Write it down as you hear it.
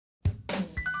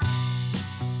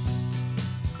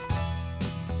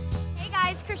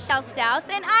Chriselle Staus,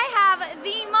 and I have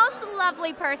the most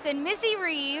lovely person, Missy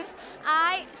Reeves.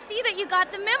 I see that you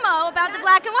got the memo about the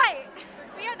black and white.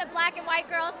 We are the black and white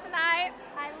girls tonight.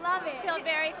 I love it. Feel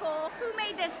very cool. Who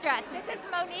made this dress? This is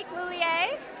Monique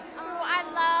Lullier, who I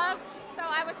love. So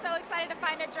I was so excited to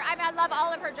find a dress. I mean, I love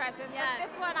all of her dresses, Yes.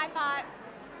 but this one I thought,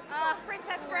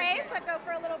 Princess Grace. I'd go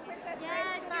for a little Princess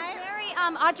Grace tonight. You're very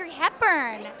Audrey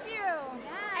Hepburn. Thank you.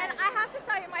 And I have to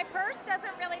tell you, my purse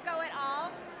doesn't really go at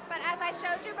all, but as I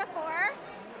showed you before,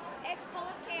 it's full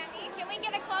of candy. Can we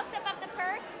get a close-up of the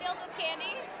purse filled with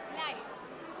candy? Nice.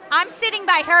 I'm sitting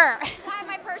by her. Why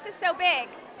my purse is so big.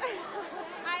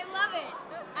 I love it.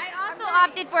 I also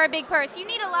opted for a big purse. You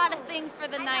need a lot of things for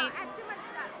the night. I have too much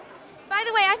stuff. By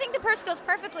the way, I think the purse goes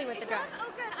perfectly with the dress. Oh,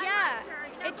 good. I'm Yeah. not sure.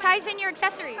 You know, It ties in your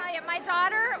accessories. I'll tell you, my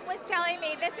daughter was telling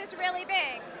me this is really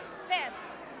big. This.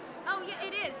 Oh, yeah,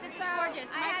 it is. This is So gorgeous.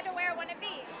 I had to wear one of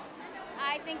these.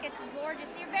 I think it's gorgeous.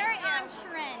 You're very on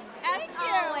trend, as Thank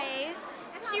you. always.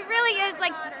 She really is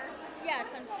like, Daughter. yes,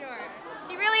 I'm sure.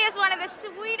 She really is one of the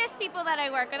sweetest people that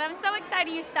I work with. I'm so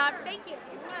excited you stopped. Thank you.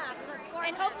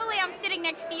 And hopefully I'm sitting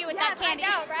next to you with that candy. I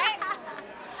know, right?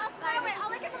 I'll throw it. I'll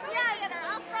look at the movie theater.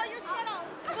 I'll throw your Skittles.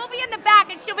 We'll be in the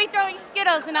back and she'll be throwing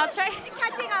Skittles and I'll try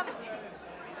Catching them.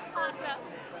 Awesome.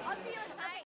 I'll see you inside.